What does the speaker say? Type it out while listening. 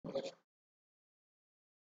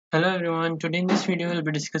Hello everyone, today in this video we'll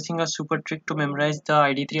be discussing a super trick to memorize the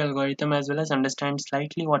ID3 algorithm as well as understand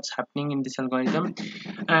slightly what's happening in this algorithm.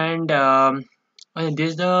 And This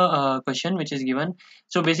is the question which is given.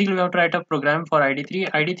 So basically we have to write a program for ID3.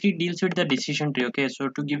 ID3 deals with the decision tree. Okay, so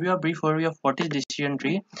to give you a brief overview of what is decision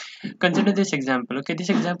tree, consider this example. Okay, this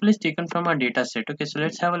example is taken from a data set. Okay, so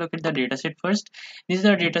let's have a look at the data set first. This is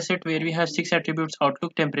a data set where we have 6 attributes: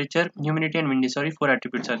 outlook, temperature, humidity and windy. Sorry, 4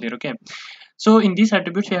 attributes are there. Okay, so in these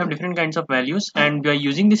attributes we have different kinds of values, and by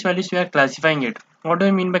using these values we are classifying it. What do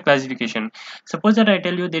I mean by classification? Suppose that I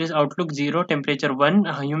tell you there is outlook 0, temperature 1,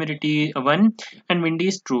 humidity 1 and windy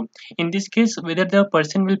is true. In this case, whether the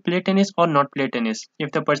person will play tennis or not play tennis.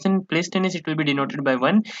 If the person plays tennis, it will be denoted by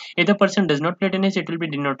 1. If the person does not play tennis, it will be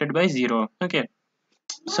denoted by 0. Okay,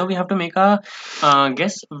 so we have to make a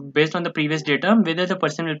guess based on the previous data whether the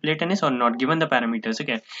person will play tennis or not, given the parameters.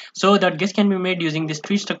 Okay, so that guess can be made using this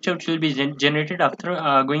tree structure, which will be generated after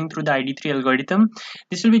going through the ID3 algorithm.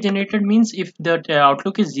 This will be generated means if the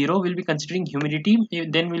outlook is 0, we'll be considering humidity,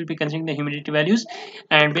 then we'll be considering the humidity values,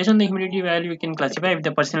 and based on the humidity value we can classify if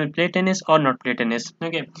the person will play tennis or not play tennis.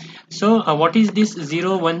 Okay, so what is this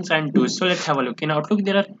 0, 1s and 2s? So let's have a look. In outlook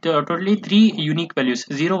there are totally 3 unique values: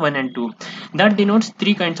 0, 1 and 2. That denotes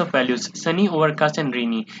 3 kinds of values: sunny, overcast and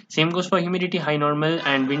rainy. Same goes for humidity: high, normal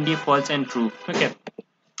and windy, false and true. Okay,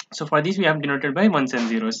 so for this we have denoted by 1s and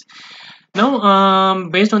 0s. Now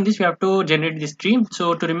based on this we have to generate this tree.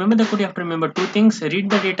 So to remember the code you have to remember two things: read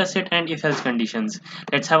the data set and if else conditions.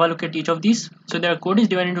 Let's have a look at each of these. So the code is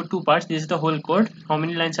divided into two parts. This is the whole code. How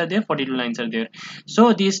many lines are there? 42 lines are there.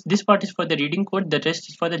 So this part is for the reading code, the rest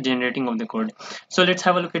is for the generating of the code. So let's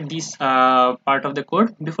have a look at this part of the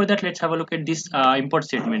code. Before that, let's have a look at this import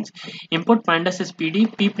statements. Import pandas as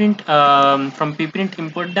pd, pprint, from pprint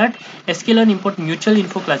import that, sklearn import mutual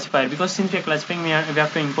info classifier, because since we are classifying we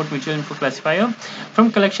have to import mutual info classifier.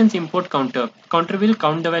 From collections import counter. Counter will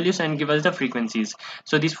count the values and give us the frequencies.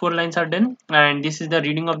 So these 4 lines are done, and this is the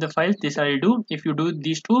reading of the files. This I will do. If you do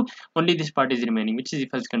these two, only this part is remaining, which is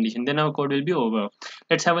if else condition. Then our code will be over.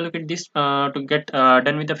 Let's have a look at this to get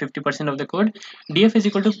done with the 50% of the code. Df is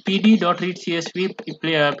equal to pd.read csv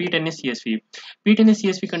p10s csv. P10s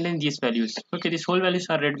csv contains these values. Okay, these whole values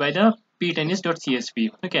are read by the p10s.csv.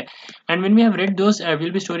 Okay, and when we have read those,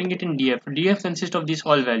 we'll be storing it in df. Df consists of these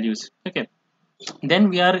all values. Okay, then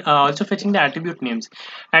we are also fetching the attribute names.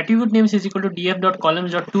 Attribute names is equal to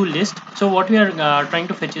df.columns.toList. So what we are trying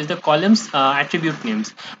to fetch is the columns attribute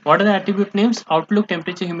names. What are the attribute names? Outlook,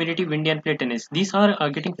 temperature, humidity, windy and play tennis. These are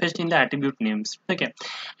getting fetched in the attribute names. Okay,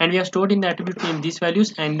 and we have stored in the attribute name these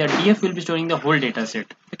values, and the df will be storing the whole data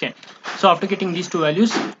set. Okay, so after getting these two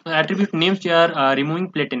values, attribute names, we are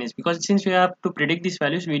removing play tennis, because since we have to predict these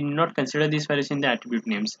values, we need not consider these values in the attribute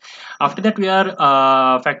names. After that we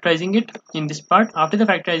are factorizing it in this part. After the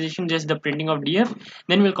factorization, just the printing of df,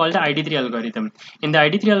 then we'll call the ID3 algorithm. In the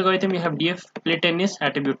ID3 algorithm we have df play tennis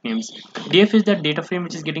attribute names. Df is the data frame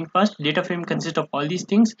which is getting passed. Data frame consists of all these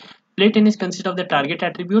things. Play tennis consists of the target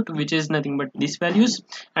attribute, which is nothing but these values,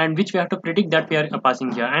 and which we have to predict, that we are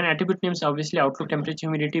passing here. And attribute names obviously outlook, temperature,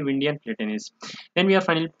 humidity, windy and play tennis. Then we are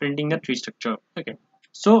finally printing the tree structure. Okay,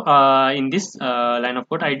 so in this line of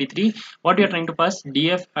code ID3, what we are trying to pass: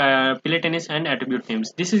 df, play tennis and attribute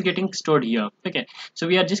names. This is getting stored here. Okay, so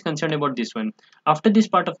we are just concerned about this one. After this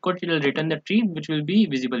part of code, it will return the tree, which will be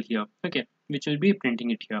visible here. Okay, which will be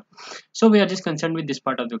printing it here. So we are just concerned with this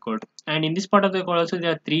part of the code. And in this part of the code also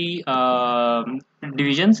there are three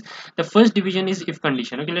divisions. The first division is if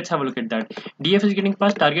condition. Okay, let's have a look at that. Df is getting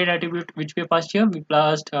passed target attribute, which we passed here. We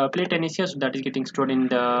passed play tennis here, so that is getting stored in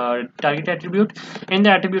the target attribute. And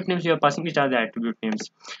the attribute names we are passing, which are the attribute names.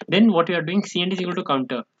 Then what we are doing, cnd is equal to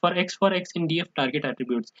counter for x in df target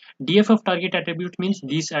attributes. Df of target attribute means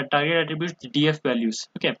these are target attributes df values.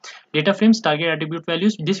 Okay, data frames target attribute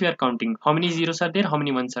values, this we are counting. How many zeros are there, how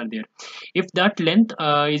many ones are there? If that length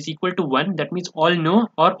is equal to 1, that means all no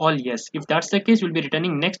or all yes. If that's the case, we'll be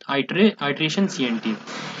returning next iteration cnt.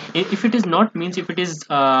 If it is not, means if it is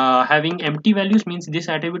having empty values, means this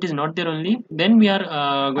attribute is not there only, then we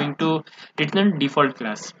are going to return default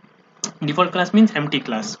class. Default class means empty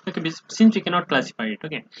class. Okay, since we cannot classify it.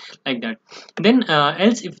 Okay, like that. Then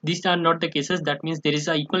else, if these are not the cases, that means there is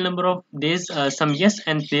a equal number of, there's some yes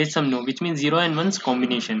and there's some no, which means 0 and 1's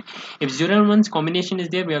combination. If 0 and 1's combination is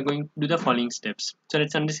there, we are going to do the following steps. So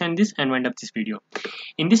let's understand this and wind up this video.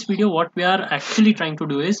 In this video, what we are actually trying to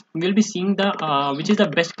do is, we'll be seeing the which is the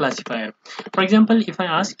best classifier. For example, if I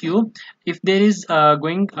ask you, if there is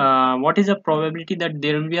what is the probability that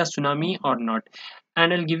there will be a tsunami or not?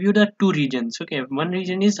 and I'll give you the two regions. Okay, one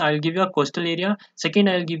region is I'll give you a coastal area, second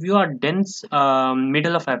I'll give you a dense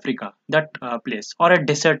middle of Africa, that place, or a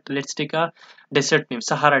desert. Let's take a desert name,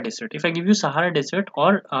 Sahara Desert. If I give you Sahara Desert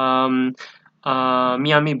or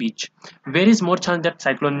Miami Beach, where is more chance that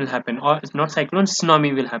cyclone will happen, or not cyclone,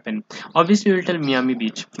 tsunami will happen? Obviously, we will tell Miami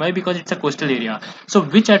Beach. Why? Because it's a coastal area. So,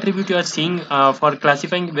 which attribute you are seeing for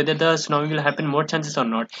classifying whether the tsunami will happen, more chances or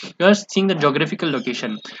not? You are seeing the geographical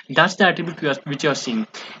location. That's the attribute which you are seeing.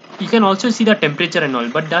 You can also see the temperature and all,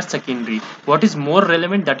 but that's secondary. What is more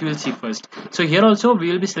relevant, that you will see first. So here also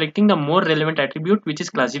we will be selecting the more relevant attribute which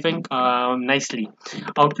is classifying nicely: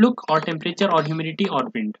 outlook, or temperature, or humidity, or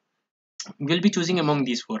wind. We'll be choosing among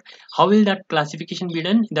these four. How will that classification be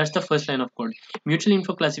done? That's the first line of code. Mutual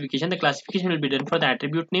info classification. The classification will be done for the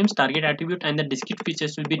attribute names, target attribute, and the discrete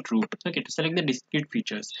features will be true. Okay, to select the discrete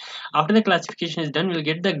features. After the classification is done, we'll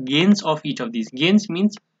get the gains of each of these. Gains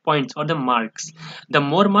means points or the marks. The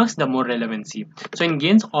more marks, the more relevancy. So in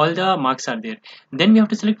gains, all the marks are there. Then we have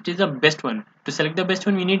to select which is the best one. To select the best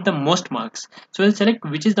one, we need the most marks. So we'll select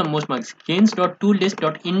which is the most marks.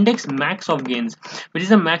 Gains.toList.index max of gains. Which is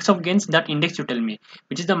the max of gains, that index you tell me.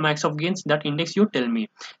 Which is the max of gains, that index you tell me.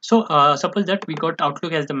 So suppose that we got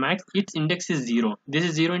outlook as the max. Its index is 0. This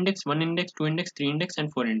is 0 index, 1 index, 2 index, 3 index,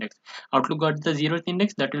 and 4 index. Outlook got the 0th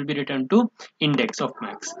index, that will be returned to index of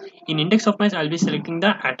max. In index of max, I'll be selecting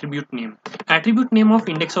the attribute name. Attribute name of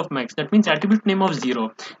index of max, that means attribute name of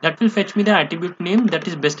 0. That will fetch me the attribute name that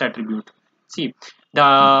is best attribute. See,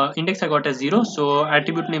 the index I got as 0, so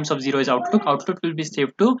attribute names of 0 is outlook. Outlook will be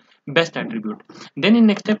saved to best attribute. Then in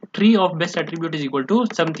next step, tree of best attribute is equal to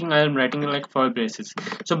something I am writing like for braces.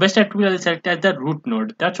 So best attribute I will select as the root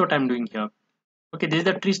node. That's what I'm doing here. Okay, this is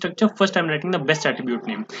the tree structure. First I'm writing the best attribute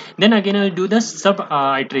name, then again I will do the sub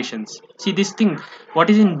iterations. See this thing, what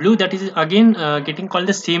is in blue, that is again getting called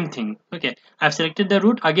the same thing. Okay, I've selected the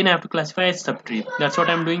root, again I have to classify as subtree. That's what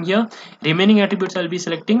I'm doing here. Remaining attributes I'll be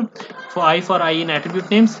selecting for I in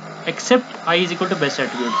attribute names, except I is equal to best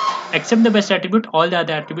attribute. Except the best attribute, all the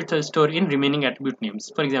other attributes I'll store in remaining attribute names.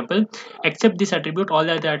 For example, except this attribute, all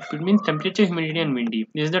the other attribute means temperature, humidity, and windy.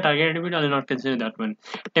 This is the target attribute, I will not consider that one.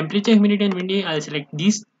 Temperature, humidity, and windy, I'll select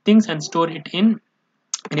these things and store it in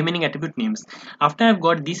remaining attribute names. After I've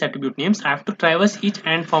got these attribute names, I have to traverse each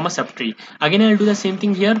and form a subtree. Again I'll do the same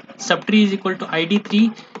thing here. Subtree is equal to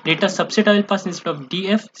ID3 data subset I will pass instead of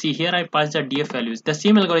df. See here I pass the df values. The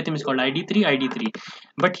same algorithm is called ID3,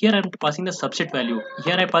 but here I'm passing the subset value.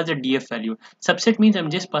 Here I pass the df value. Subset means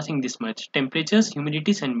I'm just passing this much: temperatures,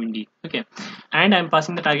 humidities, and windy. Okay, and I'm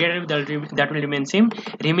passing the target attribute, that will remain same.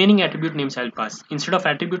 Remaining attribute names I'll pass. Instead of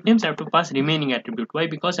attribute names I have to pass remaining attribute. Why?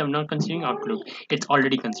 Because I'm not considering outlook, it's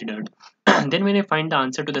already considered. Then when I find the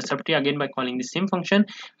answer to the subtree, again by calling the same function,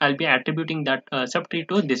 I'll be attributing that subtree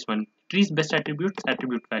to this one, tree's best attributes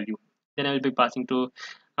attribute value. Then I will be passing to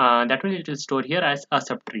that will, it will store here as a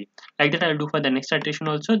subtree. Like that I'll do for the next iteration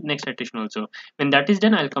also, next iteration also. When that is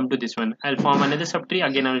done, I'll come to this one, I'll form another subtree.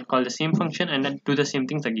 Again I will call the same function and then do the same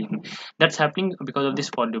things again. That's happening because of this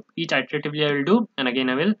for loop. Each iteratively I will do, and again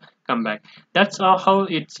I will come back. That's how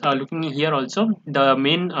it's looking here also. The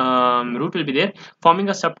main root will be there, forming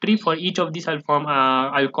a subtree. For each of these I'll form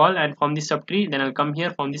I'll call and form this subtree, then I'll come here,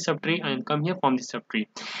 form this subtree, and come here, form this subtree.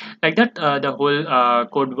 Like that the whole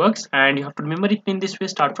code works, and you have to remember it in this way.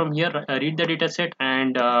 Start from here, read the data set,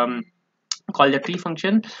 and call the tree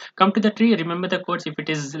function. Come to the tree, remember the codes. If it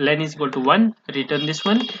is len is equal to 1, return this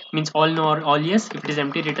one, means all no or all yes. If it is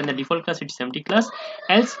empty, return the default class, it is empty class.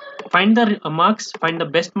 Else find the marks, find the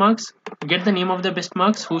best marks, get the name of the best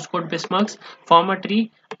marks, who scored best marks, form a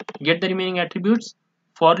tree, get the remaining attributes.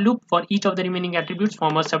 For loop, for each of the remaining attributes,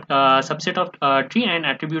 form a subset of tree and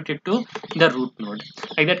attribute it to the root node.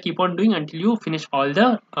 Like that, keep on doing until you finish all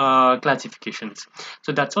the classifications.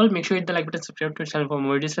 So that's all. Make sure you hit the like button, subscribe to the channel for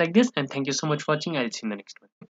more videos like this, and thank you so much for watching. I'll see you in the next one.